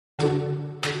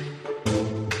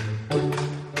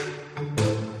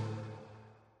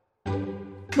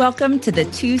Welcome to the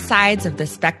Two Sides of the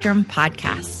Spectrum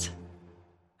podcast,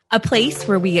 a place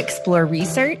where we explore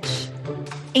research,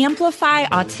 amplify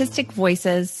autistic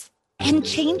voices, and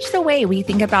change the way we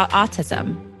think about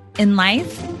autism in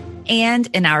life and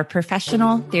in our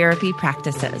professional therapy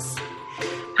practices.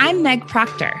 I'm Meg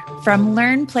Proctor from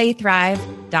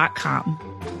LearnPlayThrive.com.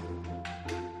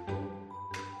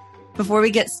 Before we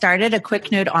get started, a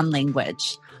quick note on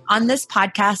language. On this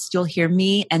podcast, you'll hear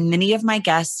me and many of my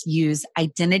guests use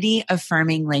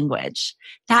identity-affirming language.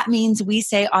 That means we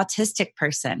say autistic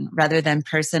person rather than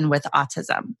person with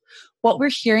autism. What we're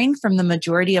hearing from the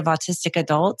majority of autistic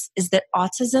adults is that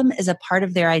autism is a part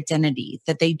of their identity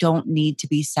that they don't need to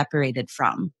be separated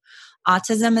from.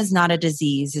 Autism is not a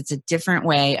disease. It's a different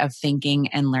way of thinking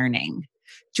and learning.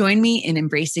 Join me in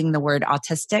embracing the word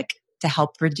autistic to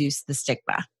help reduce the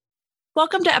stigma.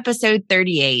 Welcome to episode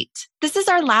 38. This is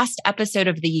our last episode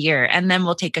of the year, and then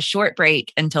we'll take a short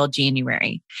break until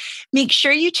January. Make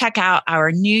sure you check out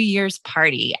our New Year's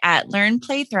party at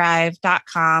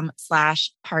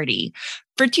LearnPlayThrive.com/party.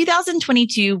 For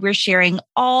 2022, we're sharing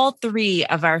all 3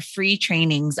 of our free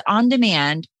trainings on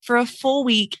demand for a full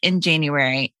week in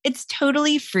January. It's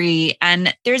totally free,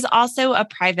 and there's also a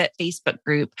private Facebook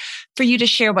group for you to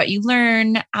share what you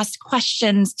learn, ask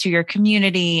questions to your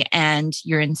community and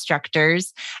your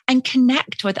instructors, and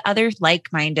connect with other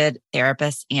like-minded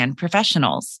therapists and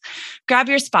professionals. Grab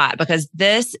your spot because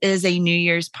this is a New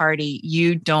Year's party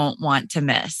you don't want to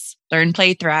miss.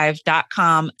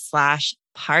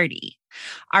 LearnPlayThrive.com/party.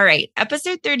 All right,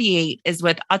 episode 38 is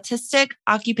with autistic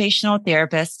occupational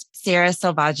therapist Sarah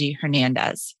Salvaggi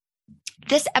Hernandez.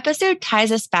 This episode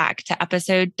ties us back to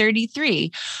episode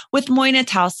 33 with Moina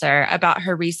Talser about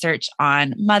her research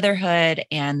on motherhood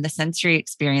and the sensory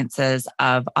experiences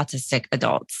of autistic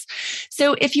adults.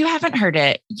 So if you haven't heard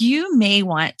it, you may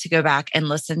want to go back and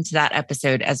listen to that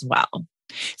episode as well.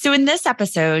 So in this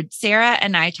episode, Sarah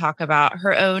and I talk about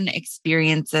her own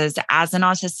experiences as an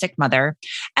autistic mother,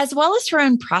 as well as her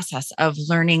own process of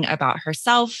learning about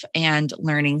herself and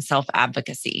learning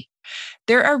self-advocacy.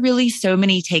 There are really so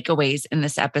many takeaways in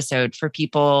this episode for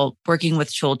people working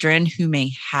with children who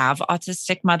may have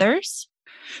autistic mothers,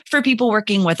 for people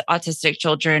working with autistic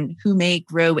children who may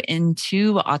grow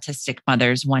into autistic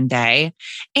mothers one day,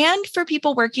 and for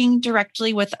people working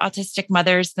directly with autistic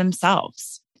mothers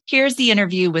themselves. Here's the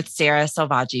interview with Sarah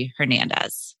Salvaggi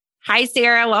Hernandez. Hi,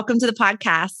 Sarah. Welcome to the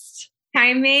podcast.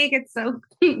 Hi, Meg. It's so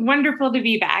wonderful to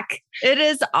be back. It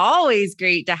is always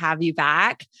great to have you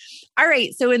back. All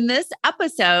right. So in this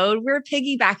episode, we're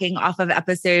piggybacking off of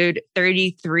episode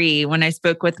 33 when I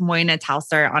spoke with Moina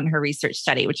Talser on her research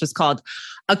study, which was called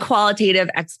A Qualitative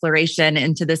Exploration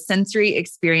into the Sensory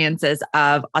Experiences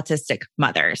of Autistic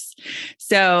Mothers.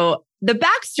 So the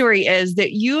backstory is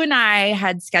that you and I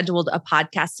had scheduled a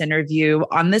podcast interview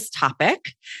on this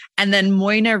topic, and then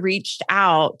Moina reached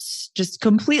out just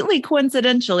completely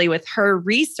coincidentally with her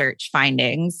research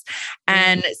findings.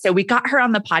 And so we got her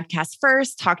on the podcast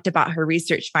first, talked about her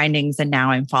research findings, and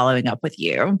now I'm following up with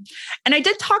you. And I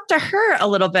did talk to her a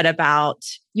little bit about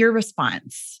your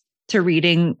response to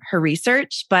reading her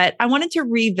research, but I wanted to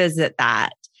revisit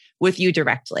that with you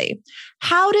directly.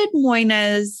 How did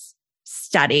Moina's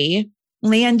study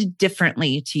land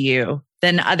differently to you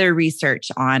than other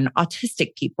research on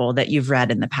autistic people that you've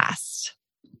read in the past?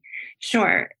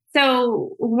 Sure.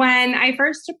 So when I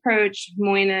first approached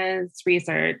Moina's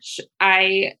research,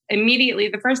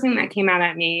 the first thing that came out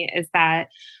at me is that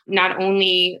not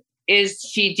only is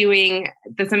she doing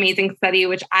this amazing study,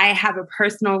 which I have a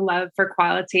personal love for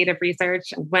qualitative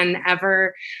research.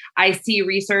 Whenever I see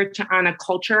research on a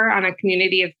culture, on a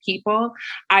community of people,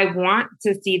 I want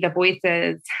to see the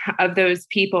voices of those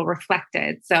people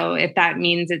reflected. So if that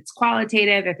means it's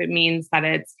qualitative, if it means that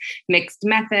it's mixed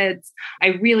methods, I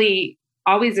really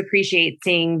always appreciate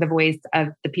seeing the voice of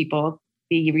the people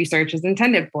the research is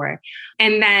intended for.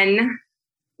 And then,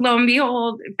 lo and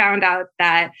behold, found out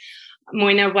that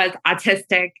Moina was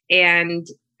autistic and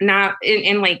not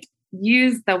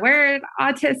use the word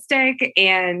autistic,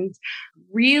 and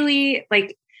really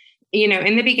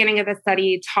in the beginning of the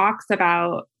study talks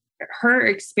about her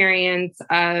experience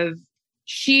of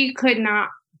she could not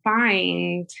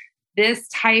find this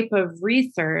type of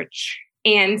research.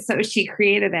 And so she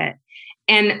created it.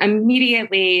 And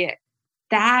immediately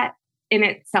that in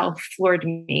itself floored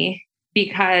me,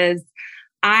 because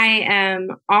I am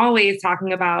always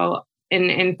talking about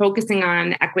and focusing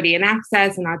on equity and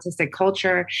access and autistic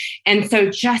culture. And so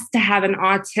just to have an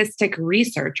autistic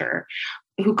researcher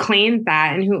who claims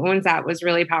that and who owns that was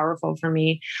really powerful for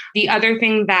me. The other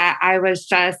thing that I was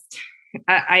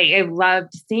I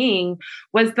loved seeing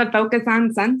was the focus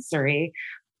on sensory.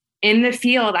 in the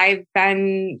field, I've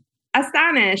been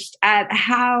astonished at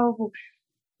how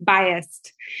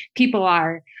biased people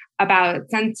are about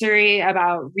sensory,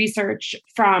 about research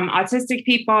from autistic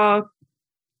people.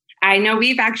 I know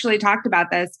we've actually talked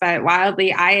about this, but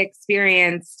wildly, I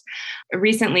experienced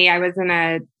recently,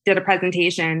 did a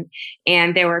presentation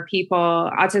and there were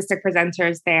autistic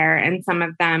presenters there, and some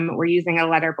of them were using a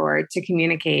letterboard to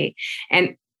communicate.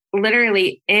 And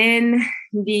literally in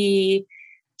the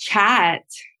chat,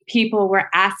 people were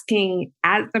asking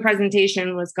as the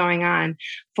presentation was going on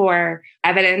for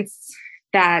evidence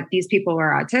that these people were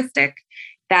autistic,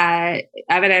 that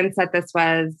evidence that this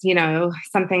was,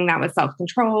 something that was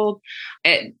self-controlled,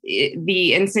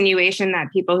 the insinuation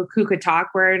that people who could talk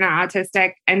were not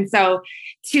autistic. And so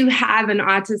to have an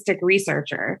autistic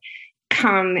researcher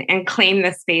come and claim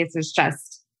this space is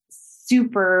just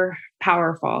super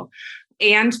powerful,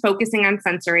 and focusing on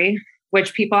sensory,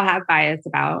 which people have bias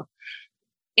about.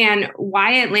 And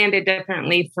why it landed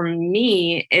differently for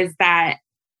me is that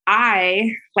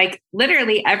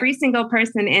literally every single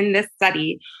person in this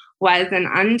study was an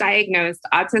undiagnosed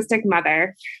autistic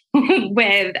mother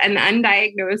with an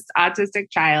undiagnosed autistic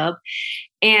child.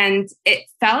 And it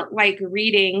felt like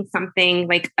reading something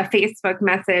like a Facebook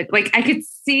message. Like I could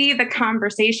see the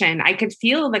conversation. I could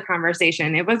feel the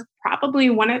conversation. It was probably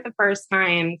one of the first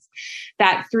times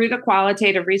that through the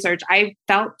qualitative research, I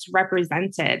felt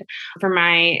represented for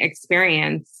my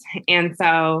experience. And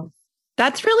so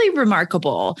that's really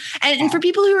remarkable. And for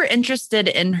people who are interested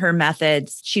in her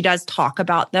methods, she does talk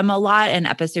about them a lot in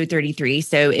episode 33.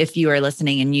 So if you are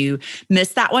listening and you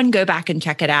missed that one, go back and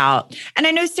check it out. And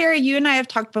I know, Sarah, you and I have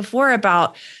talked before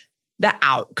about the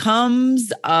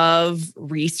outcomes of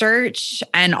research.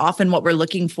 And often what we're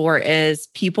looking for is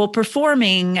people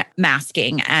performing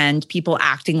masking and people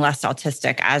acting less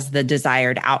autistic as the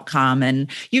desired outcome. And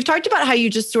you've talked about how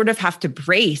you just sort of have to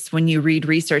brace when you read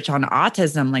research on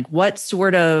autism, like what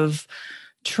sort of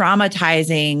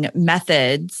traumatizing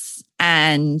methods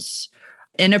and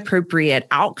inappropriate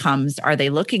outcomes are they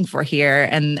looking for here?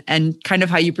 And kind of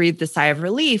how you breathed the sigh of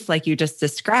relief, like you just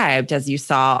described, as you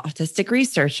saw autistic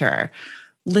researcher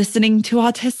listening to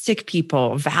autistic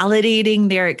people, validating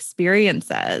their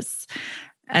experiences.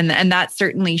 And that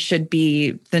certainly should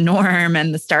be the norm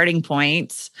and the starting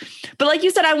point. But like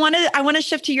you said, I want to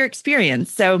shift to your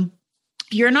experience. So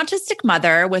you're an autistic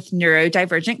mother with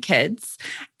neurodivergent kids,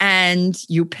 and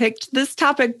you picked this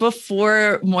topic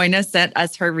before Moina sent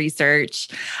us her research.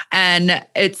 And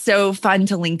it's so fun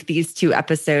to link these two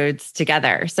episodes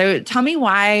together. So tell me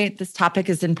why this topic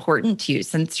is important to you,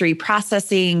 sensory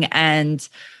processing and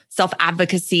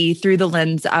self-advocacy through the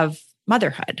lens of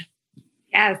motherhood.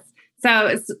 Yes.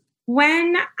 So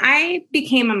when I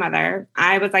became a mother,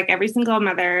 I was like every single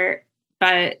mother,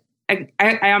 but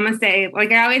I almost say,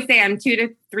 like I always say, I'm 2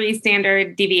 to 3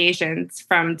 standard deviations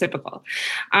from typical.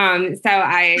 So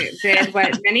I did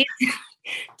what many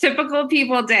typical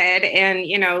people did and,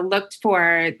 looked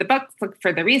for the books, looked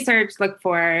for the research, looked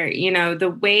for,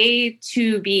 the way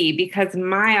to be, because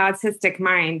my autistic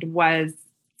mind was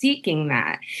seeking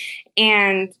that.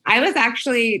 And I was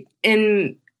actually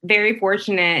very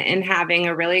fortunate in having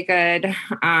a really good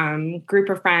group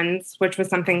of friends, which was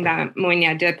something that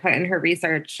Moina did put in her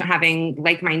research, having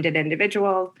like-minded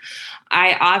individuals.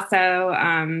 I also,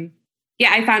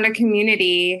 I found a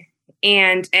community,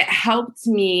 and it helped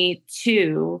me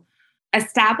to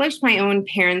establish my own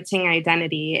parenting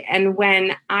identity. And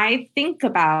when I think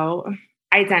about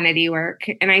identity work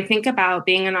and I think about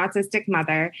being an autistic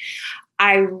mother,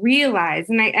 I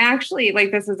realized, and I actually,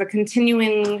 this is a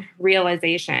continuing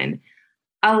realization,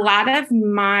 a lot of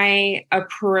my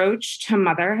approach to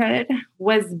motherhood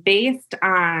was based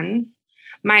on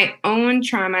my own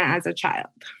trauma as a child.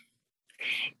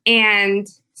 And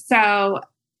so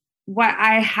what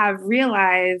I have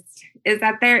realized is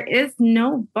that there is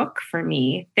no book for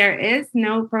me. There is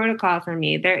no protocol for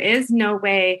me. There is no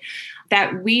way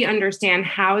that we understand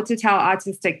how to tell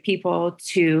autistic people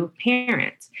to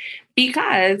parent,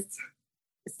 because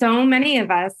so many of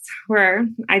us were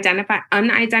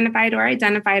unidentified or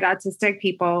identified autistic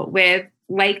people with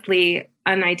likely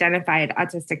unidentified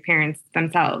autistic parents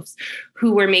themselves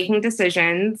who were making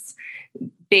decisions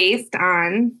based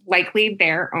on likely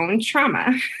their own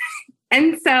trauma.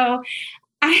 And so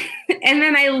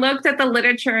then I looked at the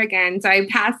literature again. So I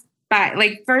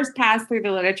first pass through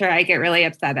the literature, I get really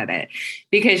upset at it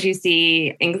because you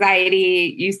see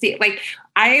anxiety,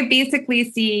 I basically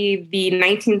see the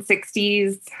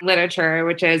 1960s literature,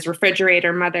 which is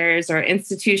refrigerator mothers or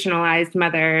institutionalized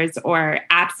mothers or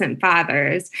absent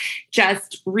fathers,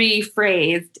 just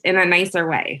rephrased in a nicer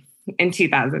way in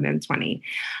 2020.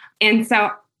 And so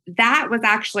that was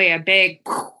actually a big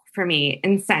for me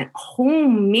and said, oh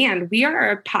man, we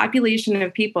are a population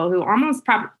of people who well,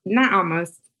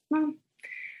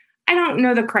 I don't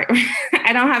know the correct,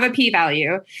 I don't have a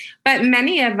p-value, but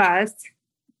many of us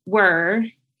were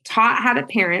taught how to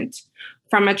parent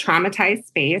from a traumatized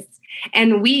space.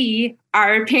 And we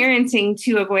are parenting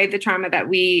to avoid the trauma that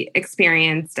we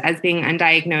experienced as being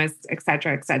undiagnosed, et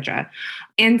cetera, et cetera.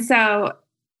 And so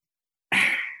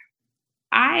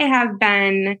I have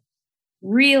been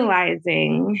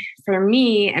realizing for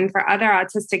me and for other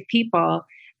autistic people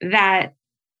that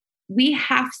we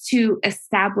have to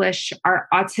establish our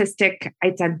autistic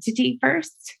identity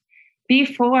first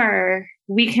before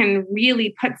we can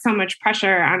really put so much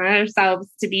pressure on ourselves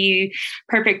to be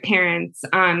perfect parents,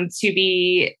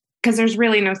 because there's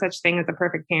really no such thing as a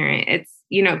perfect parent. It's,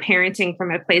 parenting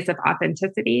from a place of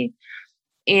authenticity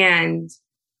and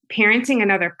parenting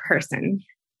another person.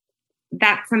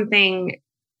 That's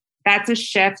a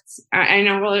shift. I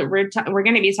know we're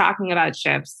going to be talking about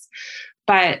shifts,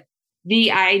 but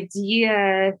the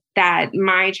idea that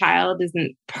my child is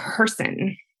a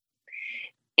person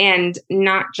and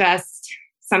not just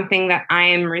something that I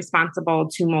am responsible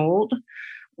to mold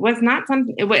was not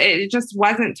something, it just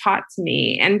wasn't taught to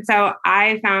me. And so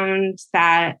I found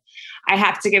that I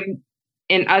have to give,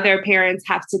 and other parents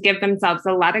have to give themselves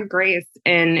a lot of grace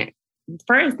in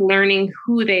first learning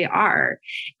who they are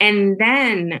and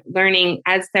then learning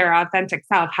as their authentic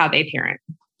self how they parent.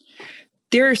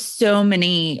 There are so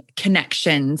many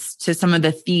connections to some of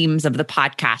the themes of the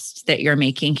podcast that you're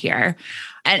making here.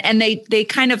 And they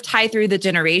kind of tie through the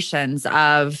generations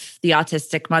of the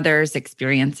autistic mother's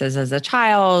experiences as a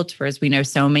child, whereas we know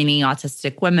so many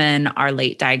autistic women are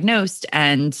late diagnosed.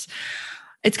 And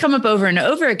it's come up over and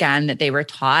over again that they were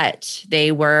taught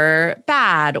they were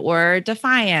bad or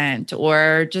defiant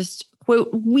or just, quote,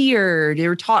 weird. They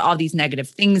were taught all these negative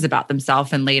things about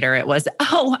themselves. And later it was,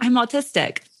 oh, I'm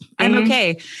autistic. I'm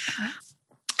okay.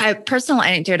 A personal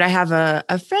anecdote, I have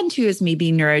a friend who is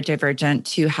maybe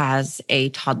neurodivergent who has a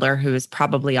toddler who is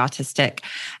probably autistic.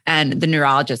 And the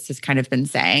neurologist has kind of been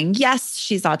saying, yes,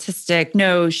 she's autistic.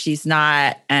 No, she's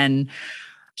not. And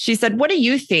she said, what do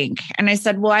you think? And I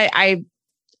said, well,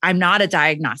 I'm not a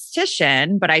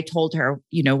diagnostician, but I told her,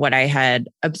 what I had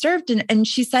observed. And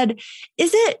she said,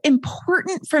 is it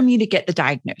important for me to get the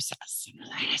diagnosis?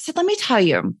 I said, let me tell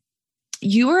you,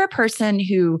 you are a person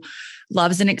who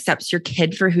loves and accepts your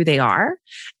kid for who they are.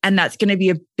 And that's going to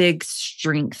be a big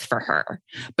strength for her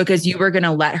because you are going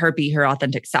to let her be her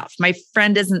authentic self. My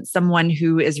friend isn't someone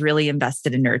who is really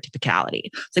invested in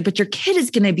neurotypicality. It's like, but your kid is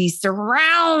going to be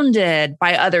surrounded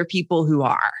by other people who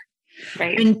are.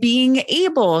 Right. And being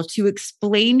able to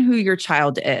explain who your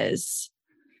child is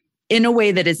in a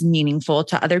way that is meaningful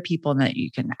to other people and that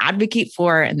you can advocate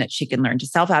for and that she can learn to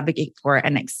self-advocate for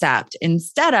and accept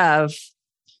instead of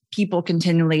people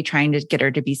continually trying to get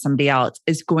her to be somebody else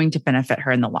is going to benefit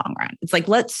her in the long run. It's like,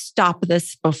 let's stop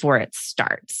this before it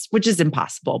starts, which is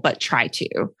impossible, but try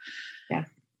to. Yeah.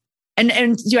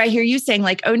 And do I hear you saying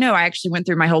like, oh no, I actually went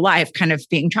through my whole life kind of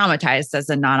being traumatized as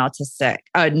a non-autistic,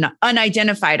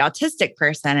 unidentified autistic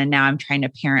person. And now I'm trying to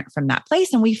parent from that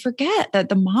place. And we forget that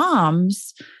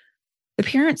the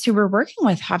parents who we're working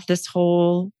with have this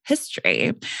whole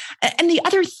history. And the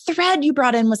other thread you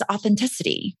brought in was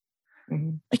authenticity.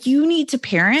 Mm-hmm. Like you need to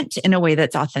parent in a way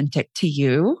that's authentic to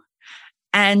you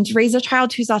and raise a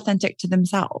child who's authentic to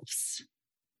themselves.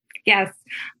 Yes.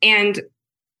 And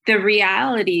the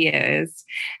reality is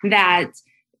that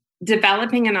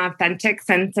developing an authentic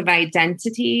sense of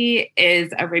identity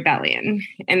is a rebellion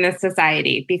in this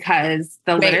society because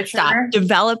the literature... Stop.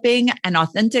 Developing an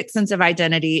authentic sense of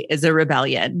identity is a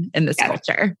rebellion in this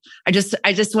culture. I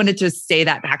just wanted to say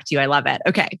that back to you. I love it.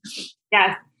 Okay.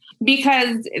 Yes.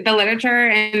 Because the literature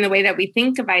and the way that we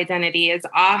think of identity is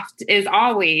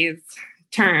always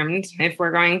termed, if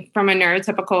we're going from a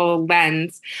neurotypical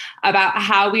lens, about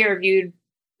how we are viewed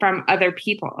from other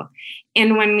people.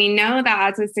 And when we know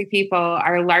that autistic people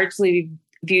are largely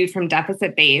viewed from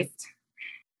deficit-based,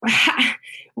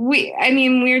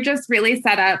 we're just really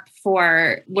set up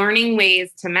for learning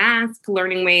ways to mask,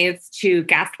 learning ways to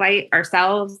gaslight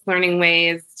ourselves, learning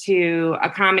ways to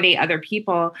accommodate other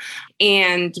people.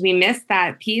 And we miss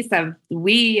that piece of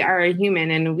we are a human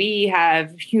and we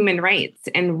have human rights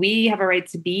and we have a right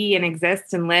to be and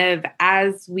exist and live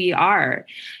as we are.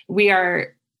 We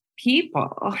are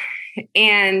people.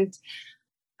 And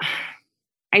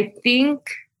I think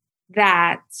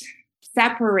that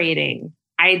separating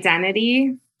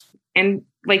identity and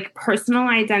like personal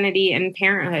identity and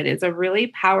parenthood is a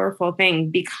really powerful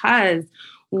thing because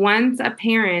once a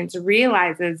parent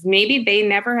realizes maybe they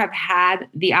never have had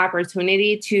the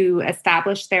opportunity to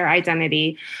establish their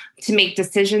identity, to make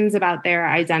decisions about their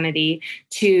identity,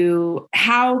 to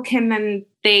how can then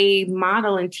they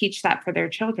model and teach that for their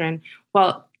children?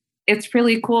 Well, it's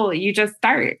really cool. You just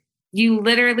start. You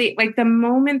literally, like the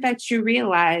moment that you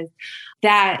realize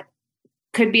that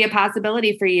could be a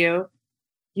possibility for you,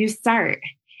 you start.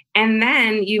 And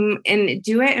then and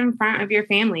do it in front of your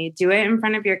family, do it in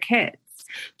front of your kids.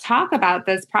 Talk about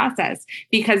this process,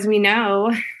 because we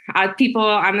know people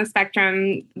on the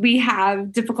spectrum, we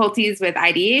have difficulties with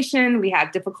ideation. We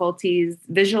have difficulties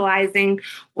visualizing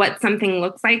what something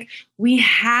looks like. We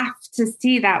have to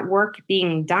see that work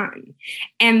being done.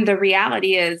 And the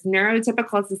reality is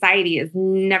neurotypical society is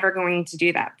never going to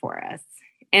do that for us.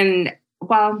 And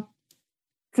well,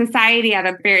 society at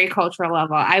a very cultural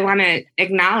level, I want to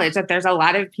acknowledge that there's a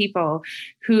lot of people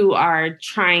who are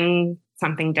trying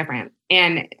something different.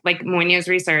 And like Moina's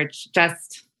research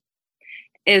just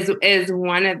is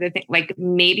one of the things, like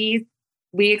maybe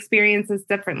we experience this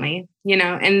differently,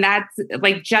 and that's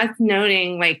like just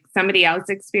noting like somebody else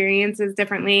experiences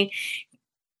differently.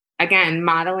 Again,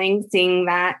 modeling, seeing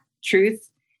that truth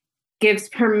gives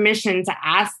permission to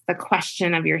ask the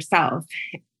question of yourself.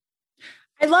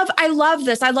 I love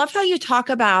this. I love how you talk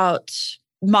about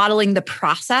modeling the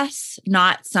process,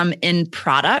 not some end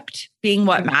product being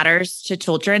what matters to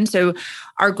children. So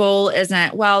our goal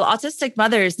isn't, well, autistic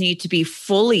mothers need to be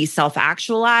fully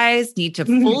self-actualized, need to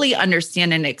fully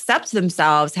understand and accept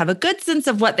themselves, have a good sense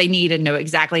of what they need and know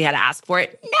exactly how to ask for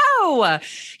it. No,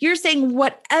 you're saying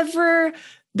whatever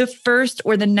the first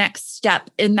or the next step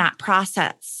in that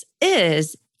process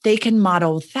is, they can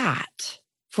model that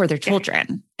for their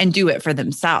children and do it for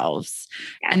themselves.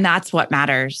 Yeah. And that's what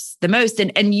matters the most.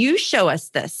 And you show us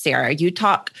this, Sarah.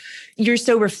 You're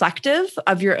so reflective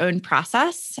of your own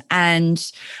process,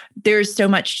 and there's so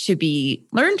much to be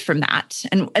learned from that.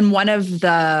 And one of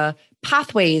the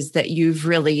pathways that you've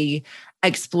really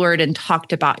explored and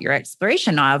talked about your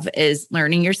exploration of is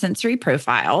learning your sensory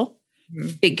profile,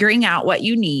 figuring out what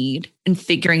you need, and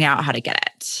figuring out how to get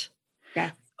it.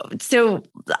 Yeah. So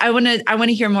I want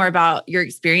to hear more about your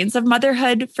experience of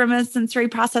motherhood from a sensory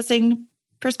processing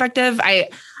perspective. I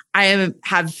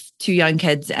have 2 young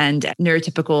kids, and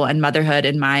neurotypical and motherhood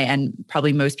in my and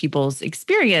probably most people's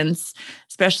experience,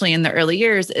 especially in the early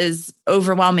years, is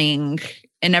overwhelming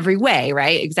in every way,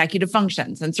 right? Executive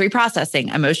function, sensory processing,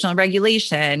 emotional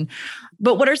regulation.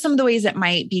 But what are some of the ways it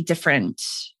might be different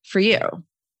for you?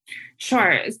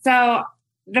 Sure. So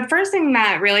the first thing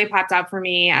that really popped out for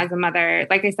me as a mother,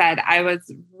 like I said, I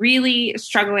was really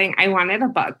struggling. I wanted a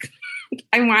book.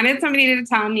 I wanted somebody to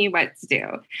tell me what to do.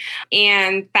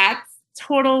 And that's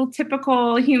total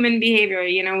typical human behavior.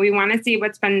 We want to see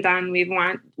what's been done. We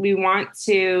want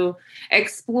to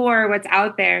explore what's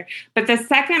out there. But the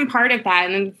second part of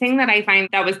that, and the thing that I find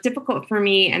that was difficult for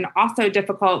me and also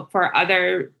difficult for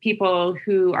other people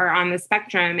who are on the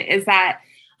spectrum, is that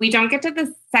we don't get to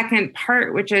the second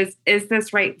part, which is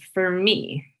this right for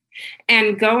me?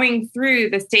 And going through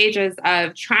the stages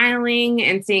of trialing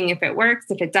and seeing if it works,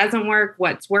 if it doesn't work,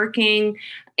 what's working,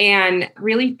 and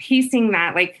really piecing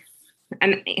that like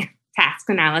an task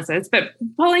analysis, but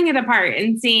pulling it apart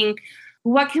and seeing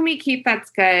what can we keep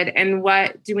that's good and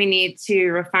what do we need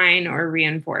to refine or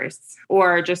reinforce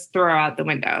or just throw out the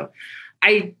window.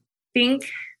 I think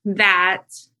that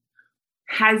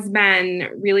has been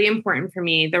really important for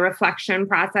me. The reflection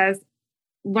process,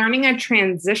 learning a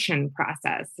transition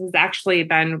process has actually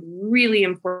been really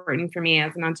important for me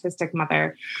as an autistic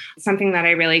mother, something that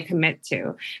I really commit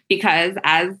to, because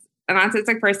as an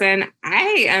autistic person,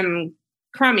 I am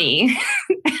crummy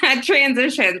at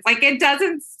transitions. Like it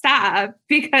doesn't stop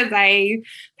because I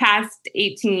passed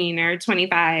 18 or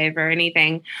 25 or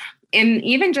anything. And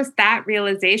even just that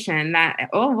realization that,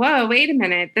 oh, whoa, wait a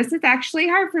minute, this is actually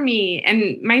hard for me.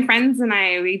 And my friends and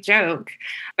I, we joke,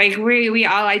 like we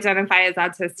all identify as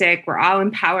autistic. We're all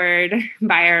empowered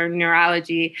by our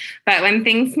neurology. But when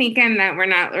things sneak in that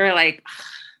we're like,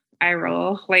 I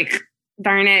roll, like,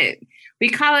 darn it. We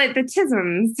call it the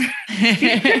tisms.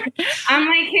 I'm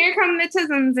like, here come the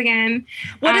tisms again.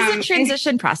 What is a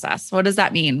transition process? What does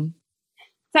that mean?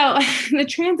 So the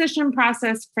transition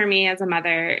process for me as a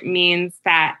mother means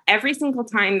that every single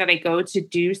time that I go to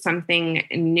do something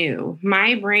new,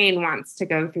 my brain wants to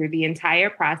go through the entire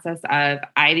process of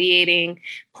ideating,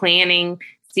 planning,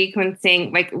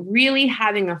 sequencing, like really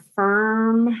having a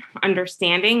firm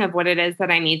understanding of what it is that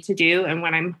I need to do and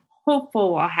what I'm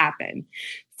hopeful will happen.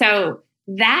 So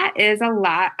that is a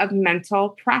lot of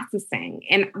mental processing.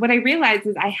 And what I realized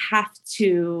is I have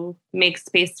to make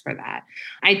space for that.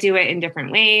 I do it in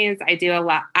different ways.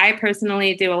 I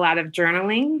personally do a lot of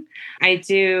journaling.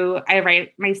 I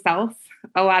write myself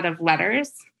a lot of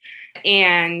letters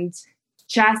and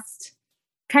just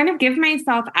kind of give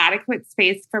myself adequate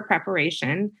space for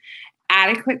preparation,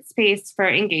 adequate space for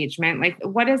engagement. Like,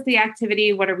 what is the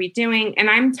activity? What are we doing? And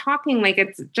I'm talking like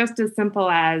it's just as simple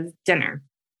as dinner.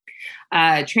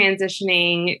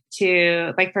 Transitioning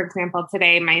to, like, for example,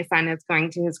 today my son is going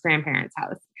to his grandparents'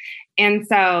 house. And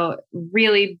so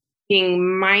really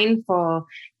being mindful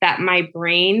that my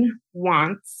brain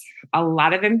wants a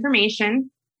lot of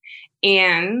information.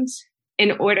 And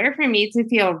in order for me to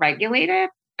feel regulated,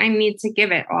 I need to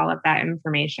give it all of that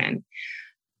information.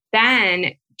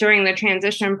 Then during the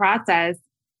transition process,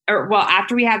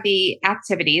 after we have the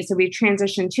activity, so we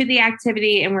transition to the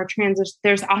activity and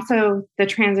there's also the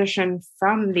transition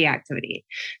from the activity.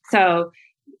 So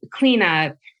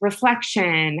cleanup,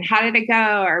 reflection, how did it go?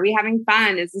 Are we having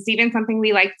fun? Is this even something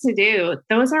we like to do?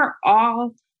 Those are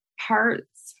all parts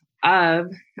of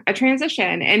a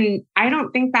transition. And I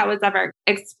don't think that was ever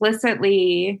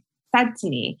explicitly said to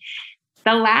me.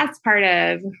 The last part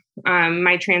of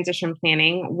my transition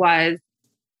planning was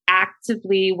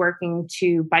actively working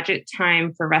to budget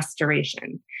time for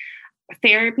restoration.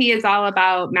 Therapy is all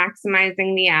about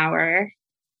maximizing the hour,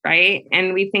 right?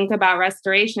 And we think about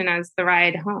restoration as the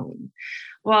ride home.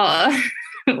 Well,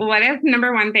 what if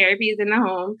number one, therapy is in the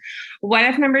home? What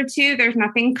if number two, there's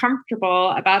nothing comfortable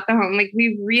about the home? Like,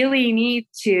 we really need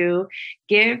to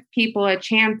give people a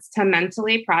chance to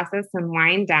mentally process and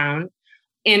wind down.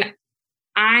 And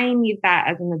I need that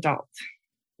as an adult.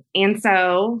 And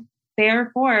so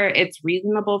therefore, it's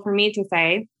reasonable for me to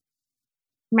say,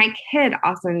 my kid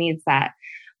also needs that.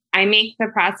 I make the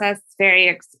process very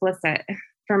explicit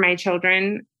for my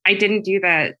children. I didn't do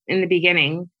that in the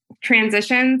beginning.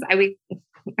 Transitions,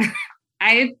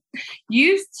 I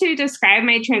used to describe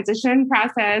my transition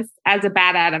process as a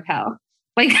bat out of hell.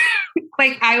 Like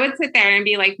I would sit there and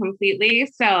be like completely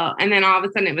still. And then all of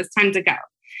a sudden it was time to go.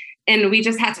 And we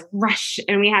just had to rush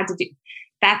and we had to do,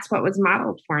 that's what was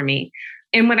modeled for me.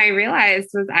 And what I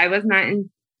realized was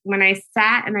when I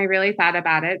sat and I really thought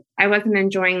about it, I wasn't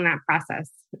enjoying that process.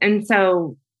 And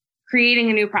so creating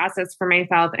a new process for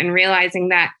myself and realizing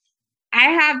that I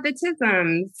have the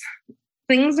tisms,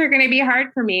 things are going to be hard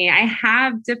for me. I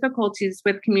have difficulties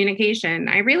with communication.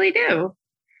 I really do.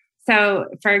 So,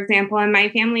 for example, in my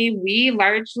family, we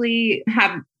largely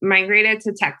have migrated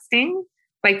to texting,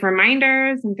 like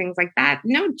reminders and things like that.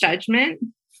 No judgment.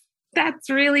 That's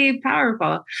really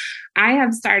powerful. I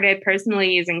have started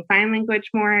personally using sign language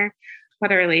more.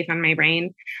 What a relief on my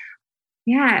brain.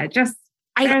 Yeah,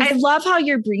 I love how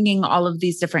you're bringing all of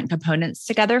these different components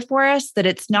together for us, that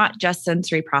it's not just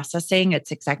sensory processing,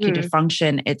 it's executive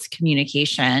function, it's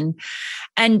communication.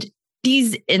 And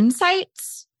these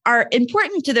insights are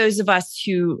important to those of us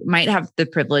who might have the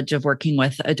privilege of working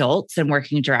with adults and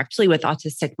working directly with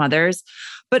autistic mothers,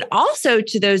 but also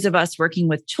to those of us working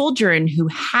with children who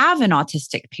have an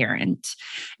autistic parent.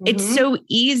 It's so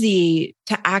easy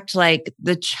to act like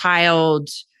the child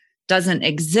doesn't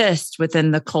exist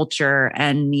within the culture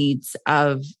and needs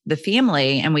of the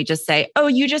family. And we just say, oh,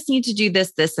 you just need to do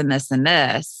this, this, and this, and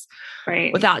this,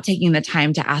 right? Without taking the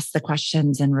time to ask the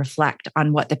questions and reflect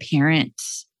on what the parent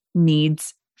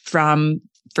needs from,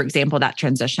 for example, that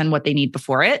transition, what they need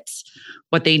before it,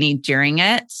 what they need during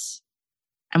it,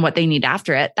 and what they need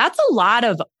after it. That's a lot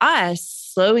of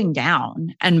us slowing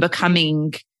down and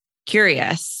becoming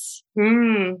curious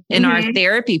in our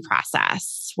therapy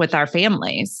process with our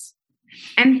families.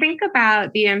 And think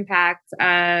about the impact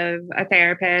of a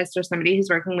therapist or somebody who's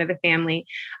working with a family.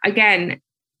 Again,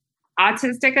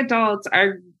 autistic adults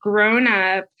are grown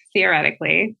up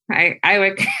theoretically. I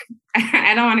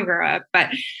don't want to grow up, but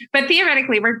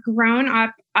theoretically we're grown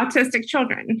up autistic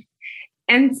children.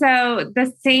 And so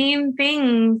the same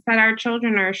things that our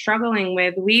children are struggling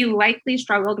with, we likely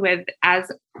struggled with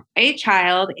as a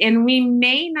child, and we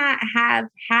may not have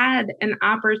had an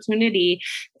opportunity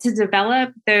to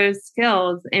develop those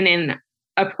skills in an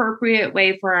appropriate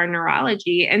way for our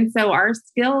neurology. And so our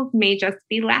skills may just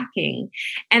be lacking.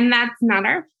 And that's not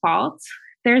our fault.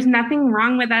 There's nothing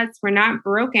wrong with us. We're not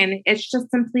broken. It's just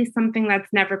simply something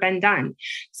that's never been done.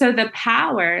 So the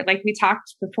power, like we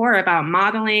talked before about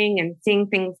modeling and seeing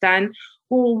things done.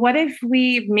 Well, what if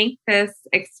we make this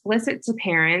explicit to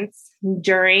parents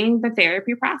during the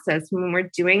therapy process when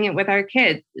we're doing it with our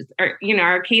kids or,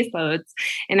 our caseloads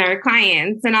and our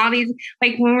clients and all these,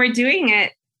 like when we're doing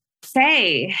it,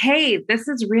 say, hey, this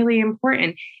is really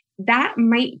important. that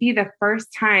might be the first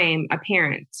time a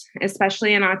parent,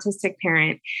 especially an autistic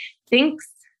parent, thinks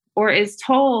or is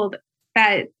told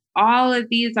that all of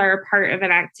these are a part of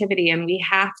an activity and we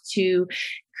have to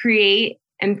create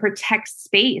and protect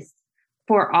space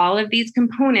for all of these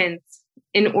components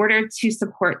in order to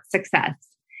support success.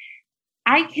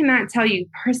 I cannot tell you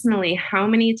personally how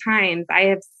many times I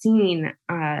have seen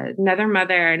another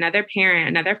mother, another parent,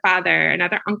 another father,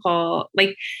 another uncle,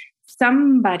 like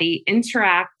somebody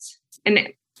interact, and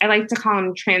I like to call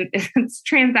them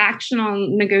transactional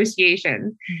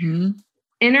negotiations,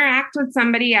 interact with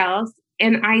somebody else,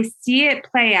 and I see it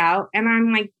play out, and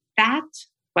I'm like, that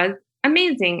was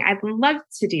amazing. I'd love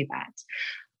to do that.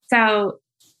 So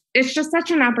it's just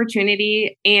such an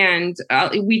opportunity. And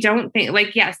we don't think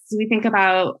like, yes, we think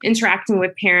about interacting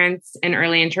with parents in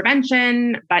early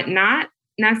intervention, but not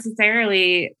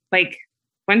necessarily like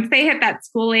once they hit that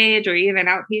school age or even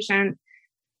outpatient.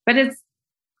 But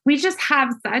we just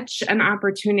have such an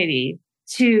opportunity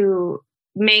to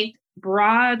make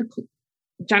broad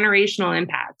generational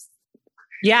impacts.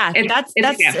 Yeah,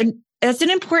 that's an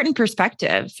important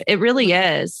perspective. It really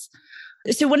is.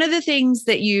 So one of the things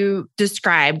that you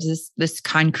described, this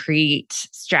concrete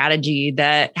strategy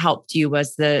that helped you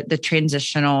was the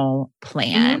transitional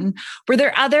plan. Were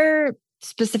there other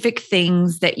specific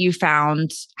things that you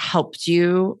found helped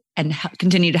you and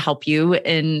continue to help you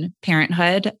in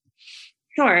parenthood?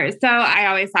 Sure. So I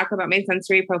always talk about my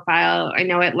sensory profile. I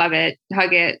know it, love it,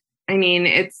 hug it. I mean,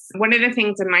 it's one of the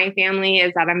things in my family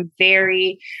is that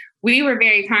we were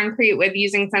very concrete with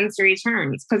using sensory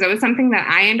terms because it was something that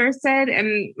I understood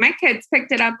and my kids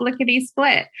picked it up lickety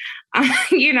split.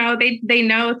 They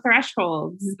know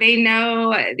thresholds. They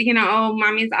know, oh,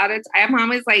 mommy's audit. I'm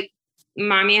always like,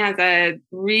 mommy has a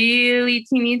really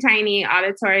teeny tiny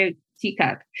auditory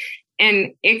teacup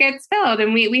and it gets filled.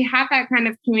 And we have that kind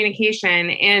of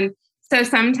communication. And so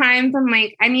sometimes I'm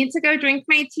like, I need to go drink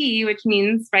my tea, which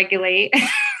means regulate.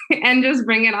 And just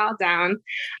bring it all down.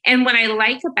 And what I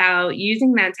like about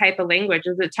using that type of language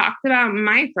is it talks about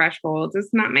my thresholds. It's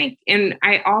not and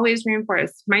I always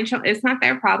reinforce my child. It's not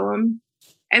their problem.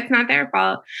 It's not their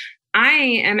fault. I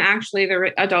am actually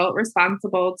the adult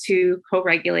responsible to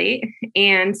co-regulate.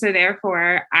 And so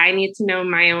therefore I need to know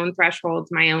my own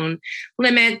thresholds, my own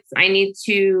limits. I need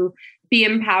to be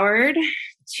empowered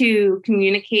to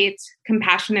communicate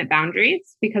compassionate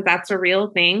boundaries because that's a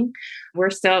real thing. We're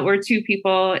two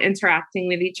people interacting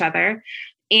with each other.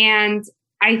 And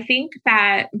I think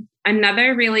that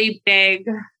another really big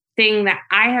thing that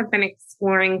I have been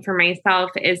exploring for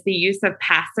myself is the use of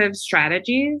passive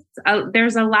strategies.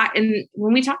 There's a lot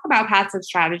when we talk about passive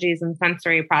strategies and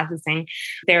sensory processing,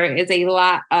 there is a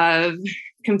lot of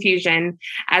confusion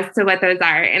as to what those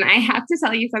are. And I have to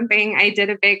tell you something.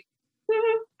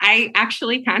 I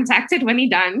actually contacted Winnie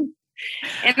Dunn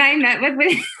and I met with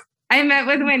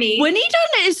Winnie. Winnie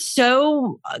Dunn is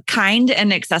so kind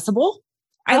and accessible.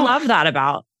 I love that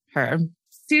about her.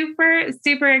 Super,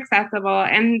 super accessible.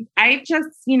 And I just,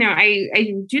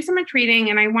 I do so much reading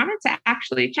and I wanted to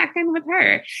actually check in with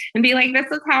her and be like, this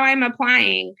is how I'm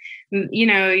applying,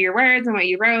 your words and what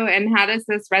you wrote. And how does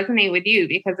this resonate with you?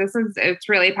 Because it's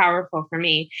really powerful for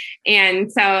me. And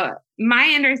so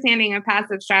my understanding of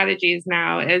passive strategies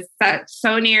now is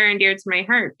so near and dear to my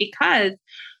heart because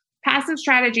passive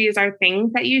strategies are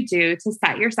things that you do to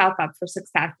set yourself up for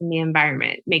success in the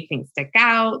environment, make things stick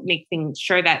out, make things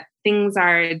sure that things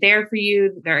are there for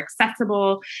you, they're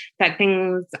accessible, that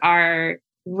things are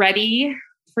ready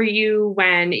for you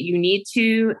when you need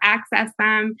to access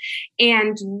them.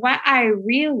 And what I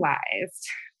realized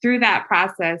through that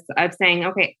process of saying,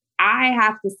 okay, I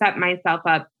have to set myself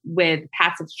up with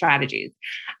passive strategies.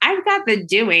 I've got the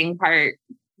doing part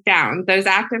down, those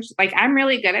active, like I'm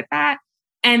really good at that.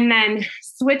 And then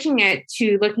switching it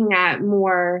to looking at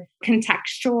more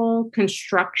contextual,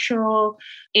 constructural,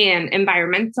 and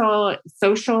environmental,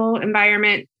 social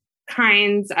environment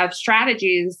kinds of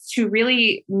strategies to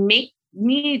really make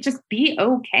me just be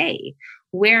okay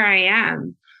where I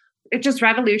am. It just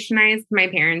revolutionized my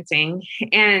parenting.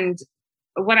 And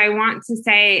what I want to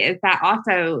say is that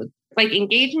also like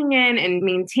engaging in and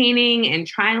maintaining and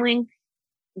trialing,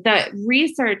 the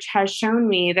research has shown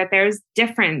me that there's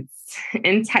difference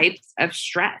in types of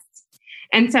stress.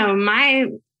 And so my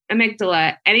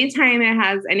amygdala, anytime it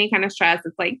has any kind of stress,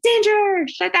 it's like, danger,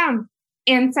 shut down.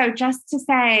 And so just to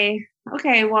say,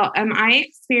 okay, well, am I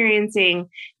experiencing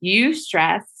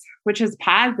eustress, which is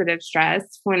positive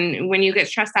stress, when you get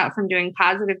stressed out from doing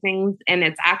positive things, and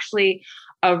it's actually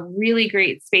a really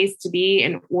great space to be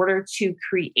in order to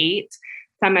create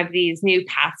some of these new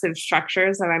passive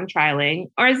structures that I'm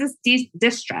trialing? Or is this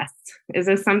distress? Is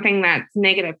this something that's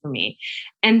negative for me?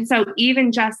 And so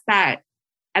even just that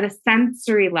at a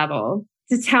sensory level,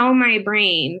 to tell my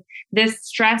brain this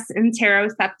stress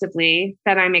interoceptively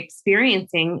that I'm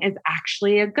experiencing is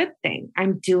actually a good thing.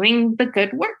 I'm doing the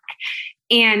good work.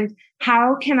 And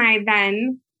how can I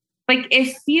then, like,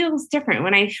 it feels different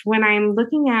when I'm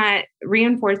looking at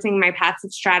reinforcing my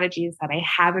passive strategies that I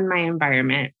have in my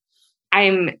environment.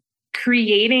 I'm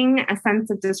creating a sense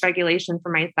of dysregulation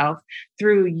for myself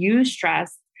through eustress.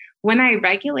 When I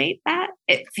regulate that,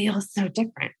 it feels so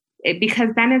different. Because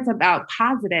then it's about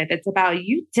positive. It's about,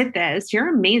 you did this.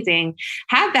 You're amazing.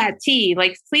 Have that tea.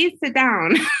 Like, please sit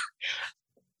down.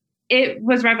 It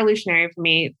was revolutionary for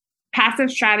me. Passive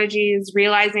strategies,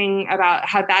 realizing about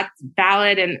how that's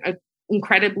valid and an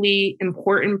incredibly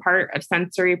important part of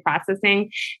sensory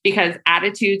processing, because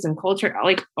attitudes and culture,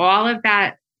 like all of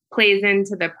that plays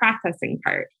into the processing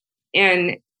part.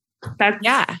 And that's...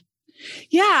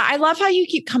 Yeah, I love how you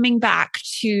keep coming back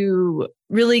to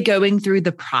really going through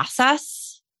the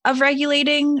process of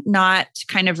regulating, not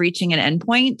kind of reaching an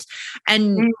endpoint.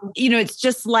 And, it's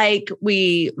just like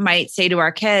we might say to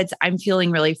our kids, I'm feeling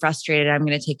really frustrated. I'm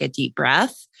going to take a deep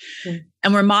breath.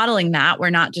 And we're modeling that. We're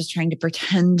not just trying to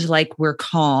pretend like we're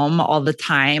calm all the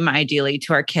time, ideally,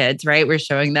 to our kids, right? We're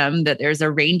showing them that there's a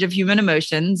range of human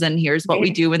emotions and here's what we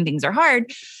do when things are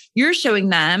hard. You're showing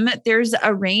them there's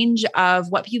a range of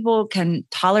what people can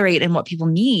tolerate and what people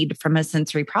need from a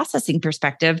sensory processing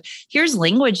perspective. Here's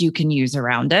language you can use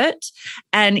around it.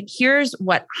 And here's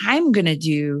what I'm going to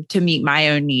do to meet my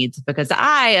own needs, because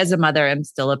I, as a mother, am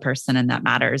still a person and that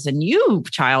matters. And you,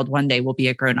 child, one day will be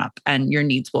a grown-up and your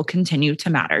needs will continue to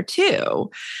matter too.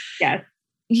 Yes.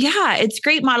 Yeah, it's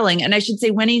great modeling. And I should say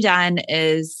Winnie Dunn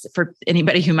is, for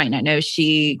anybody who might not know,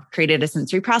 she created a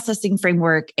sensory processing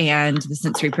framework and the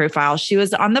sensory profile. She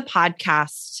was on the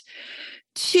podcast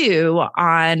too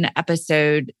on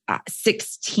episode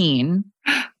 16.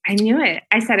 I knew it.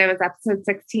 I said it was episode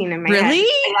 16 in my head. Really?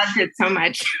 I loved it so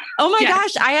much. Oh my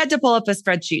gosh. I had to pull up a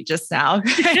spreadsheet just now.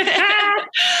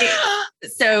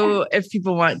 So if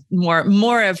people want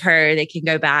more of her, they can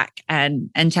go back and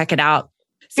check it out.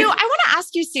 So I want to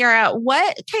ask you, Sarah,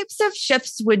 what types of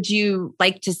shifts would you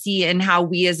like to see in how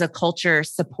we as a culture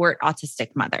support autistic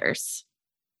mothers?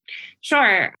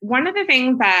 Sure. One of the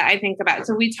things that I think about,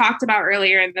 so we talked about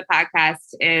earlier in the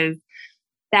podcast, is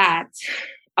that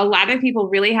a lot of people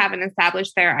really haven't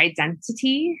established their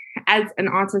identity as an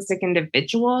autistic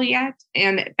individual yet.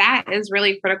 And that is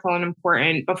really critical and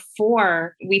important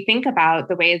before we think about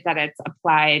the ways that it's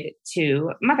applied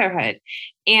to motherhood.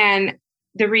 And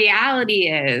the reality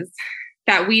is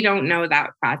that we don't know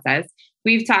that process.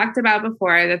 We've talked about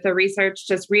before that the research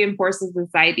just reinforces this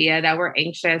idea that we're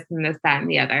anxious and this, that, and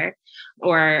the other,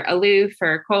 or aloof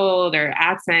or cold or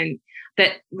absent.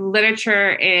 That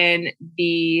literature in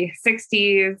the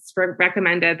 60s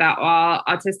recommended that all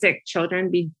autistic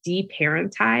children be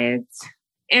deparentized.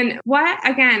 And what,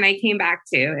 again, I came back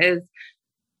to is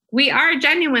we are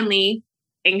genuinely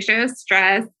anxious,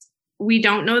 stressed. We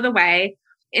don't know the way.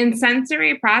 And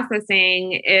sensory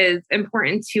processing is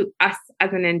important to us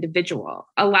as an individual.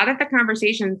 A lot of the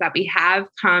conversations that we have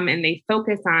come and they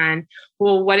focus on,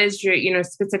 well, what is your,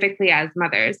 specifically as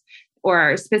mothers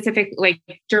or specific, like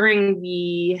during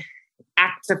the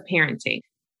acts of parenting.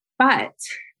 But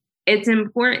it's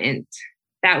important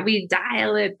that we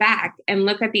dial it back and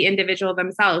look at the individual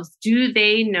themselves. Do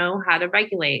they know how to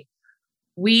regulate?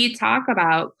 We talk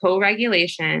about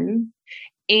co-regulation.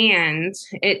 And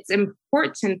it's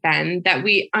important then that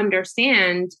we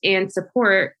understand and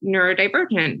support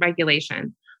neurodivergent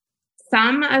regulation.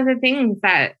 Some of the things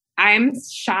that I'm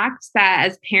shocked that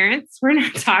as parents, we're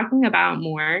not talking about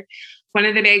more. One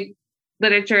of the big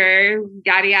literature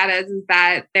yada yadas is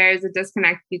that there's a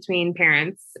disconnect between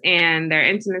parents and their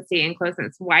intimacy and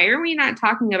closeness. Why are we not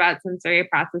talking about sensory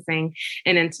processing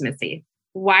and intimacy?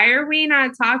 Why are we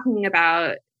not talking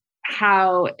about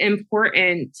how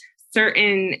important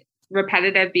certain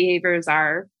repetitive behaviors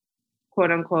are,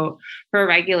 quote unquote, for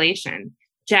regulation?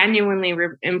 Genuinely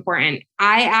important.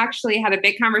 I actually had a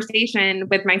big conversation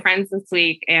with my friends this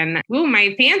week, and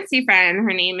my fancy friend,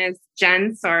 her name is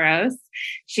Jen Soros.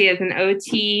 She is an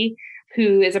OT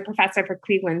who is a professor for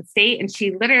Cleveland State, and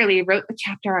she literally wrote the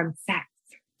chapter on sex.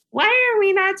 Why are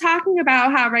we not talking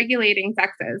about how regulating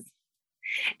sex is?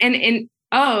 And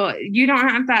you don't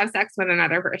have to have sex with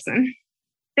another person.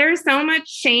 there's so much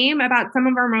shame about some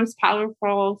of our most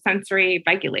powerful sensory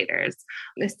regulators.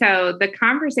 So the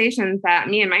conversations that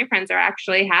me and my friends are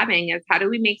actually having is, how do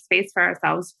we make space for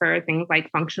ourselves for things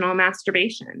like functional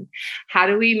masturbation? How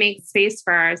do we make space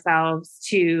for ourselves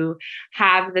to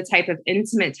have the type of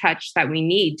intimate touch that we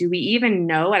need? Do we even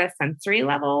know at a sensory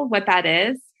level what that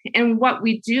is? And what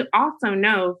we do also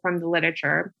know from the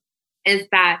literature is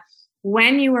that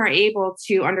when you are able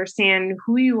to understand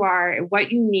who you are,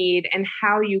 what you need, and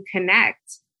how you connect,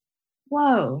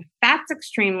 whoa, that's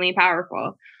extremely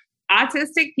powerful.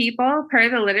 Autistic people, per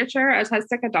the literature,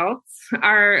 autistic adults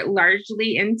are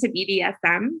largely into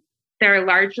BDSM. They're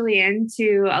largely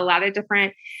into a lot of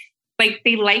different, like,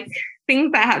 they like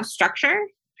things that have structure.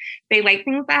 They like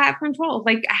things that have control.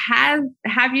 Like,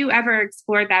 have you ever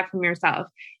explored that from yourself,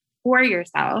 for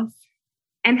yourself?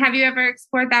 And have you ever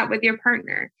explored that with your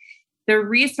partner? The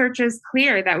research is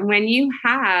clear that when you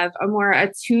have a more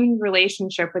attuned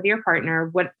relationship with your partner,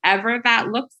 whatever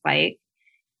that looks like,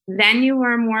 then you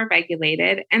are more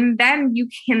regulated, and then you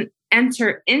can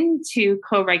enter into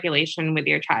co-regulation with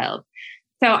your child.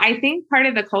 So I think part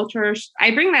of the culture,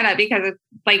 I bring that up because it's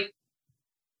like,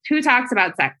 who talks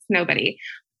about sex? Nobody.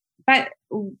 But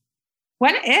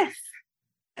what if,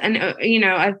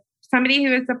 somebody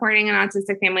who is supporting an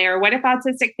autistic family, or what if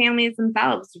autistic families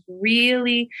themselves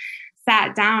really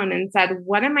sat down and said,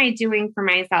 what am I doing for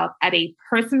myself at a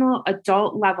personal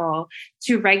adult level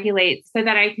to regulate so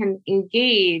that I can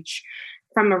engage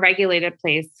from a regulated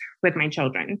place with my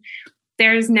children?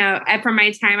 There's from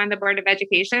my time on the Board of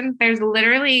Education, there's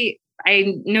literally,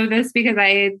 I know this because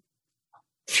I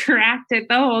tracked it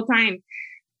the whole time.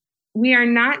 We are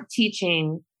not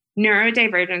teaching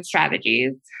neurodivergent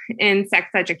strategies in sex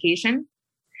education.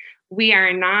 We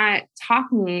are not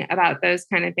talking about those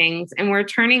kind of things. And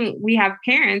we have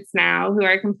parents now who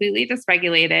are completely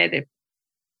dysregulated,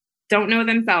 don't know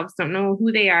themselves, don't know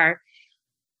who they are,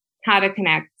 how to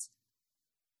connect.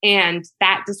 And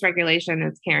that dysregulation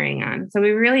is carrying on. So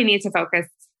we really need to focus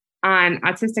on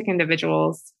autistic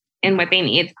individuals and what they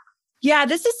need. Yeah,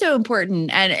 this is so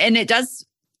important. And it does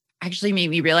actually made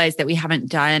me realize that we haven't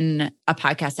done a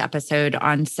podcast episode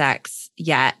on sex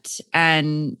yet,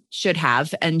 and should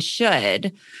have and should.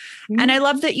 Mm-hmm. And I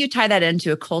love that you tie that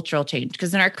into a cultural change,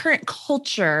 because in our current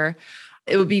culture,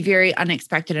 it would be very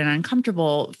unexpected and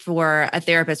uncomfortable for a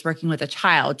therapist working with a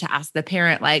child to ask the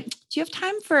parent, like, do you have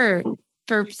time for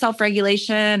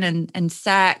self-regulation and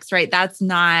sex, right? That's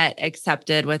not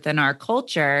accepted within our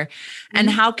culture. Mm-hmm. And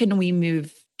how can we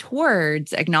move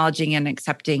towards acknowledging and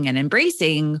accepting and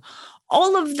embracing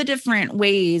all of the different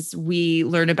ways we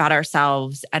learn about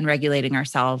ourselves and regulating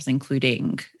ourselves,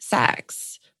 including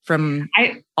sex, from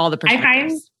all the perspectives? I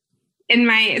find in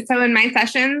my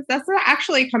sessions, that's what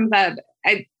actually comes up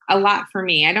a lot for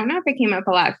me. I don't know if it came up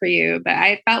a lot for you, but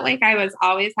I felt like I was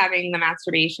always having the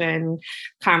masturbation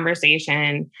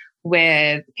conversation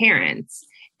with parents.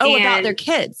 About their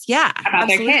kids. Yeah. About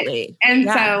absolutely. Their kids. And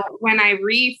so when I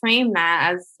reframe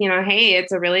that as, hey,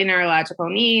 it's a really neurological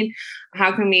need.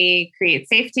 How can we create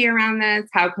safety around this?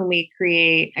 How can we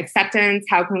create acceptance?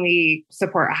 How can we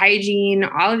support hygiene?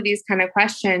 All of these kind of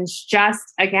questions,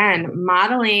 just again,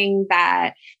 modeling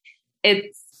that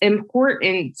it's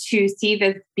important to see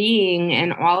this being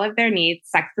and all of their needs.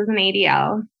 Sex is an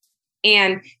ADL.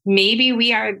 And maybe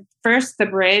we are first the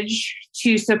bridge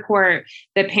to support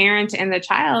the parent and the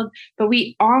child, but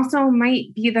we also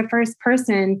might be the first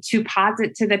person to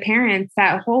posit to the parents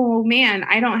that, oh man,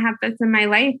 I don't have this in my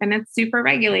life and it's super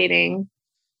regulating.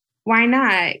 Why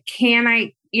not? Can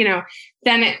I,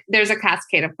 there's a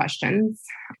cascade of questions.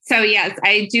 So yes,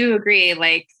 I do agree.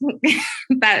 Like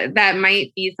that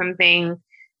might be something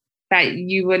that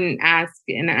you wouldn't ask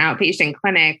in an outpatient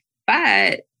clinic,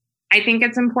 but I think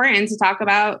it's important to talk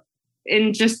about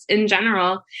in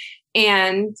general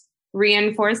and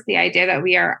reinforce the idea that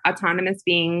we are autonomous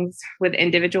beings with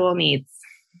individual needs.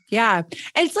 Yeah.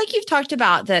 And it's like you've talked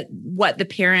about that what the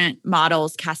parent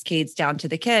models cascades down to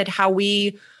the kid, how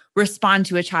we respond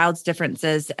to a child's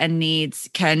differences and needs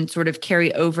can sort of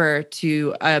carry over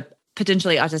to a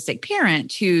potentially autistic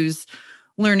parent who's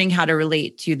learning how to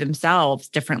relate to themselves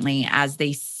differently as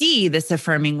they see this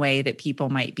affirming way that people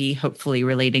might be hopefully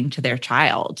relating to their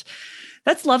child.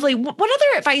 That's lovely. What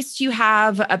other advice do you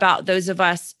have about those of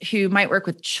us who might work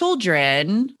with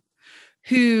children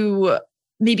who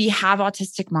maybe have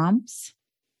autistic moms?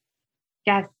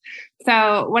 Yes.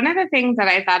 So one of the things that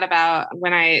I thought about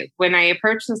when I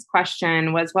approached this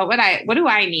question was, what do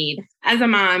I need as a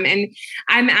mom? And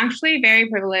I'm actually very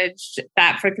privileged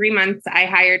that for 3 months, I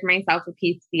hired myself a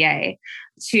PCA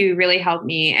to really help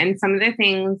me. And some of the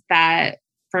things that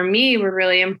for me were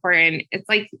really important. It's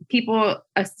like people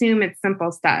assume it's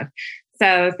simple stuff.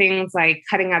 So things like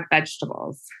cutting up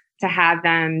vegetables to have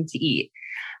them to eat,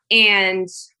 and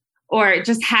or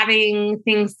just having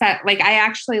things set. Like I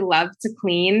actually love to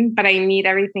clean, but I need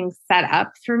everything set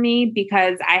up for me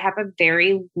because I have a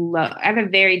very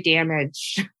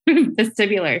damaged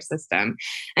vestibular system.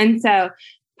 And so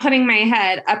putting my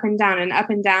head up and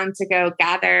down to go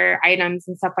gather items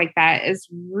and stuff like that is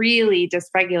really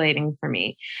dysregulating for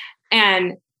me.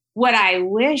 And what I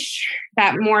wish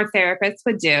that more therapists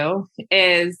would do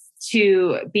is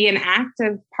to be an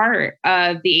active part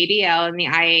of the ADL and the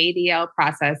IADL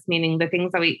process, meaning the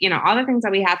things that all the things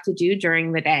that we have to do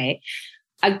during the day.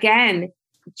 Again,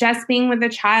 just being with the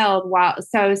child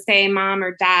so say mom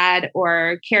or dad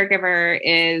or caregiver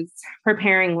is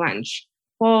preparing lunch.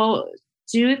 Well,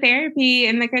 do therapy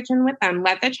in the kitchen with them.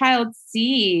 Let the child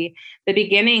see the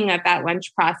beginning of that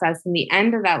lunch process and the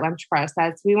end of that lunch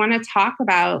process. We want to talk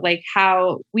about like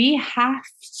how we have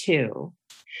to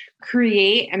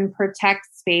create and protect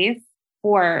space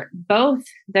for both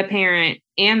the parent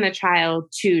and the child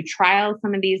to trial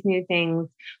some of these new things.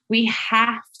 We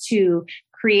have to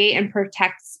create and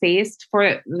protect space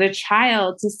for the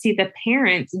child to see the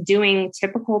parent doing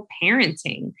typical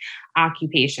parenting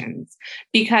occupations.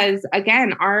 Because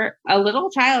again, a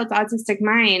little child's autistic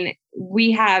mind,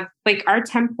 we have like our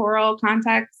temporal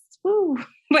context,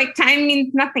 like time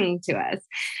means nothing to us.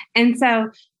 And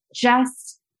so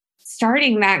just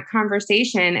starting that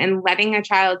conversation and letting a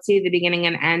child see the beginning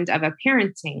and end of a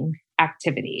parenting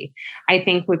activity, I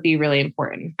think would be really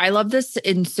important. I love this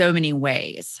in so many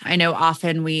ways. I know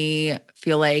often we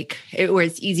feel like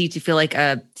it's easy to feel like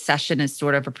a session is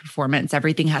sort of a performance.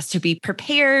 Everything has to be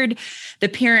prepared. The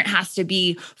parent has to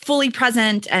be fully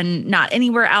present and not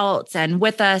anywhere else and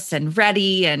with us and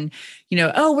ready. And,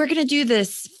 we're going to do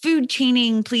this food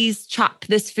chaining. Please chop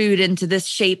this food into this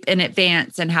shape in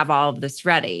advance and have all of this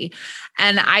ready.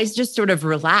 And I just sort of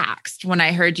relaxed when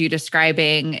I heard you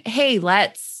describing, hey,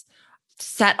 let's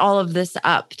set all of this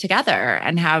up together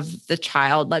and have the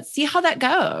child, let's see how that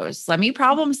goes. Let me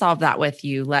problem solve that with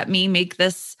you. Let me make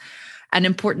this an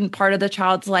important part of the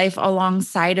child's life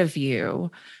alongside of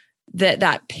you.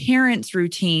 That parents'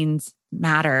 routines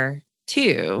matter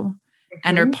too,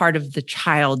 and are part of the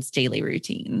child's daily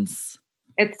routines.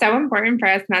 It's so important for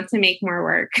us not to make more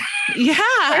work.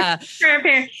 Yeah. for a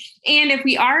parent. And if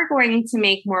we are going to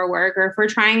make more work, or if we're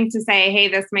trying to say, hey,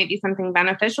 this might be something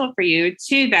beneficial for you,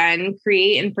 to then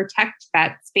create and protect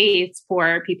that space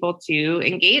for people to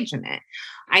engage in it.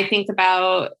 I think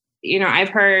about, I've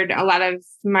heard a lot of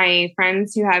my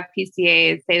friends who have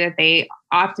PCAs say that they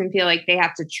often feel like they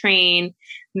have to train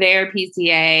their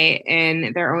PCA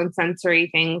in their own sensory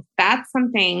things. That's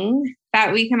something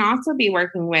that we can also be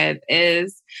working with,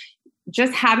 is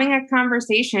just having a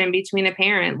conversation between a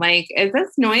parent. Like, is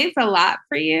this noise a lot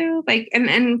for you? Like,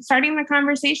 and starting the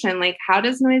conversation, like, how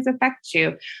does noise affect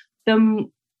you?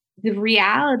 The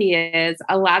reality is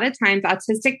a lot of times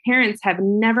autistic parents have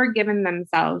never given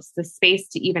themselves the space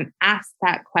to even ask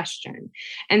that question.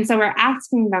 And so we're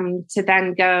asking them to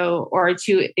then go, or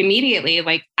to immediately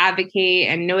like advocate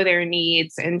and know their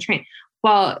needs and train.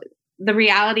 Well, the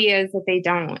reality is that they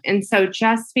don't. And so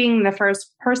just being the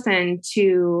first person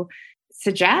to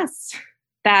suggest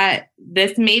that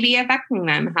this may be affecting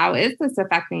them, how is this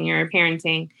affecting your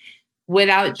parenting,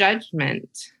 without judgment,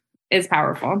 is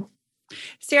powerful.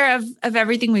 Sarah, of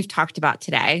everything we've talked about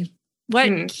today,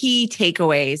 what key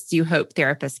takeaways do you hope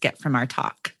therapists get from our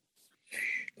talk?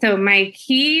 So my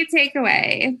key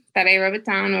takeaway that I wrote it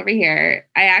down over here,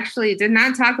 I actually did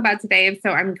not talk about today, so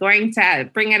I'm going to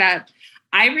bring it up.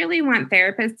 I really want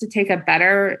therapists to take a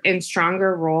better and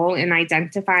stronger role in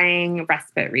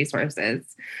respite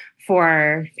resources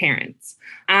for parents.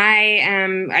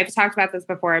 I've talked about this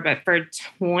before, but for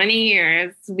 20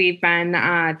 years, we've been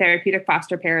therapeutic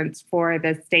foster parents for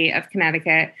the state of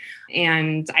Connecticut.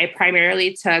 And I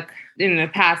primarily took, in the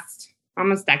past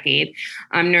almost decade,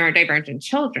 neurodivergent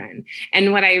children.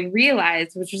 And what I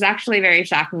realized, which was actually very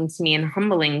shocking to me and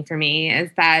humbling for me, is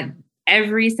that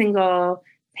every single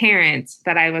parent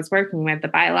that I was working with, the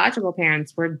biological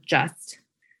parents, were just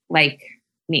like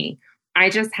me. I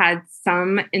just had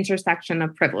some intersection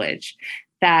of privilege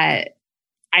that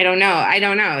I don't know.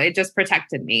 It just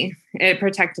protected me.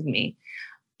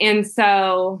 And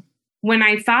so when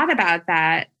I thought about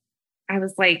that, I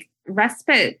was like,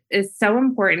 respite is so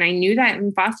important. I knew that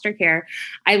in foster care.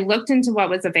 I looked into what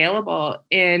was available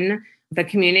in the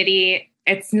community.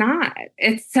 It's not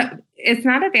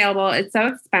available. It's so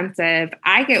expensive.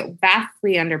 I get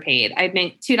vastly underpaid. I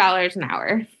make $2 an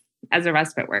hour as a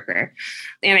respite worker.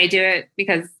 And I do it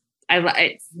because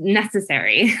it's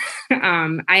necessary.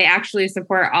 I actually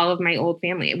support all of my old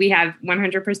family. We have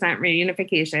 100%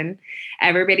 reunification.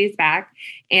 Everybody's back.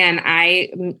 And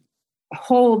I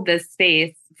hold this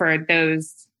space for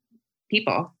those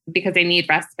people because they need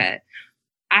respite.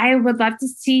 I would love to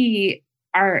see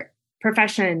our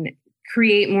profession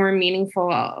create more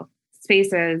meaningful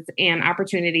spaces and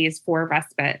opportunities for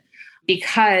respite,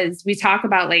 because we talk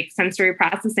about like sensory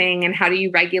processing and how do you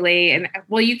regulate, and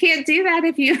well, you can't do that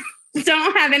if you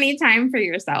don't have any time for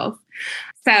yourself.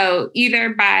 So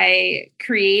either by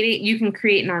creating, you can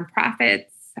create nonprofits.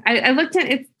 I looked at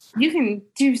it, you can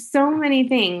do so many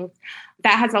things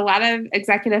that has a lot of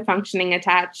executive functioning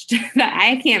attached that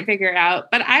I can't figure out,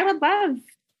 but I would love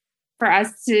for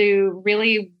us to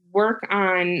really work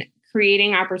on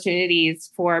creating opportunities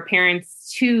for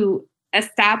parents to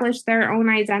establish their own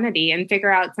identity and figure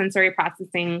out sensory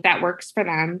processing that works for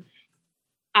them.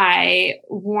 I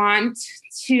want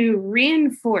to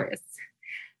reinforce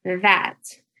that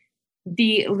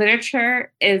the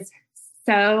literature is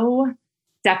so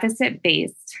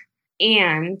deficit-based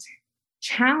and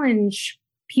challenge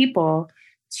people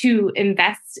to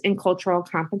invest in cultural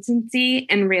competency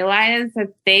and realize that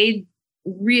they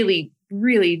really,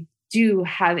 really do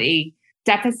have a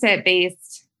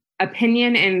deficit-based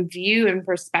opinion and view and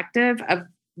perspective of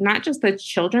not just the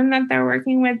children that they're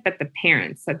working with, but the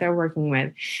parents that they're working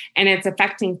with. And it's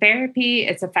affecting therapy,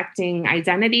 it's affecting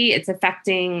identity, it's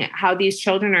affecting how these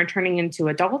children are turning into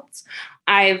adults.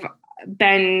 I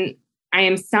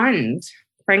am stunned,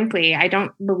 frankly. I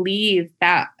don't believe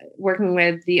that working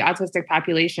with the autistic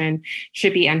population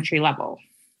should be entry level.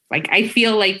 Like, I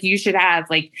feel like you should have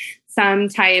like some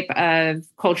type of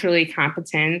culturally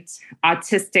competent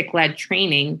autistic-led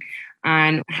training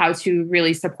on how to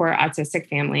really support autistic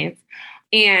families.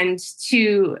 And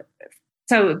so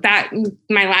that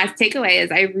my last takeaway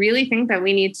is I really think that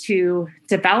we need to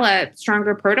develop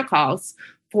stronger protocols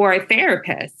for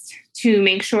therapists to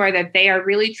make sure that they are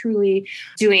really truly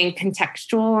doing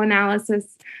contextual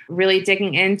analysis, really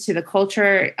digging into the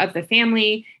culture of the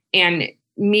family and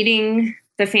meeting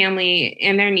the family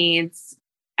and their needs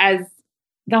as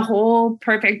the whole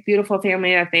perfect, beautiful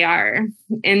family that they are,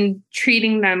 and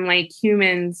treating them like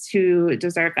humans who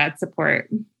deserve that support.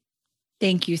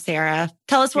 Thank you, Sarah.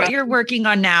 Tell us what you're working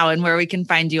on now and where we can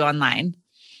find you online.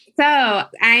 So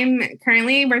I'm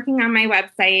currently working on my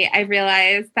website. I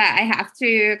realized that I have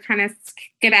to kind of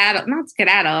not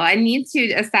skedaddle. I need to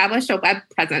establish a web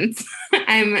presence.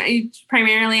 I'm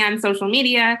primarily on social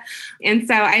media. And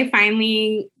so I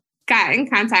finally got in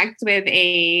contact with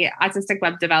a autistic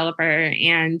web developer,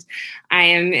 and I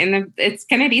am it's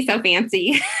going to be so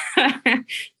fancy.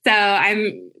 So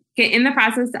I'm in the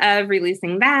process of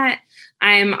releasing that.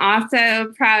 I'm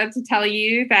also proud to tell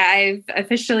you that I've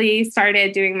officially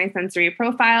started doing my sensory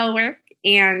profile work,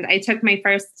 and I took my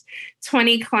first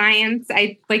 20 clients.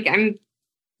 I'm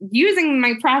using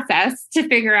my process to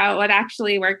figure out what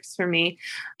actually works for me.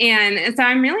 And so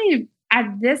I'm really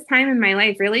at this time in my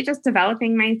life, really just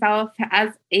developing myself as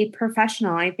a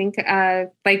professional. I think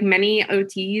like many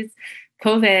OTs,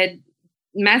 COVID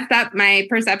messed up my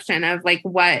perception of like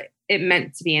what it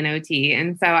meant to be an OT.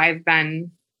 And so I've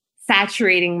been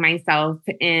saturating myself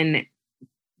in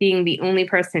being the only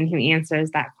person who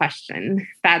answers that question.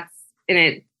 That's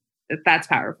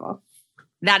powerful.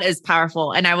 That is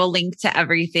powerful. And I will link to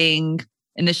everything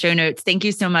in the show notes. Thank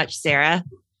you so much, Sarah.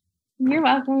 You're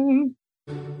welcome.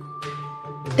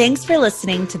 Thanks for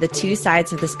listening to the Two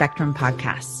Sides of the Spectrum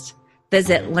podcast.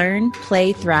 Visit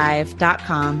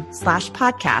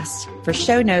learnplaythrive.com/podcast for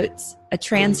show notes, a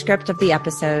transcript of the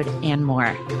episode, and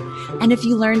more. And if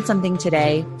you learned something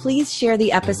today, please share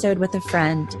the episode with a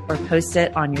friend or post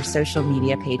it on your social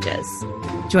media pages.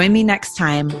 Join me next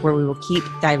time where we will keep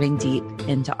diving deep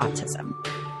into autism.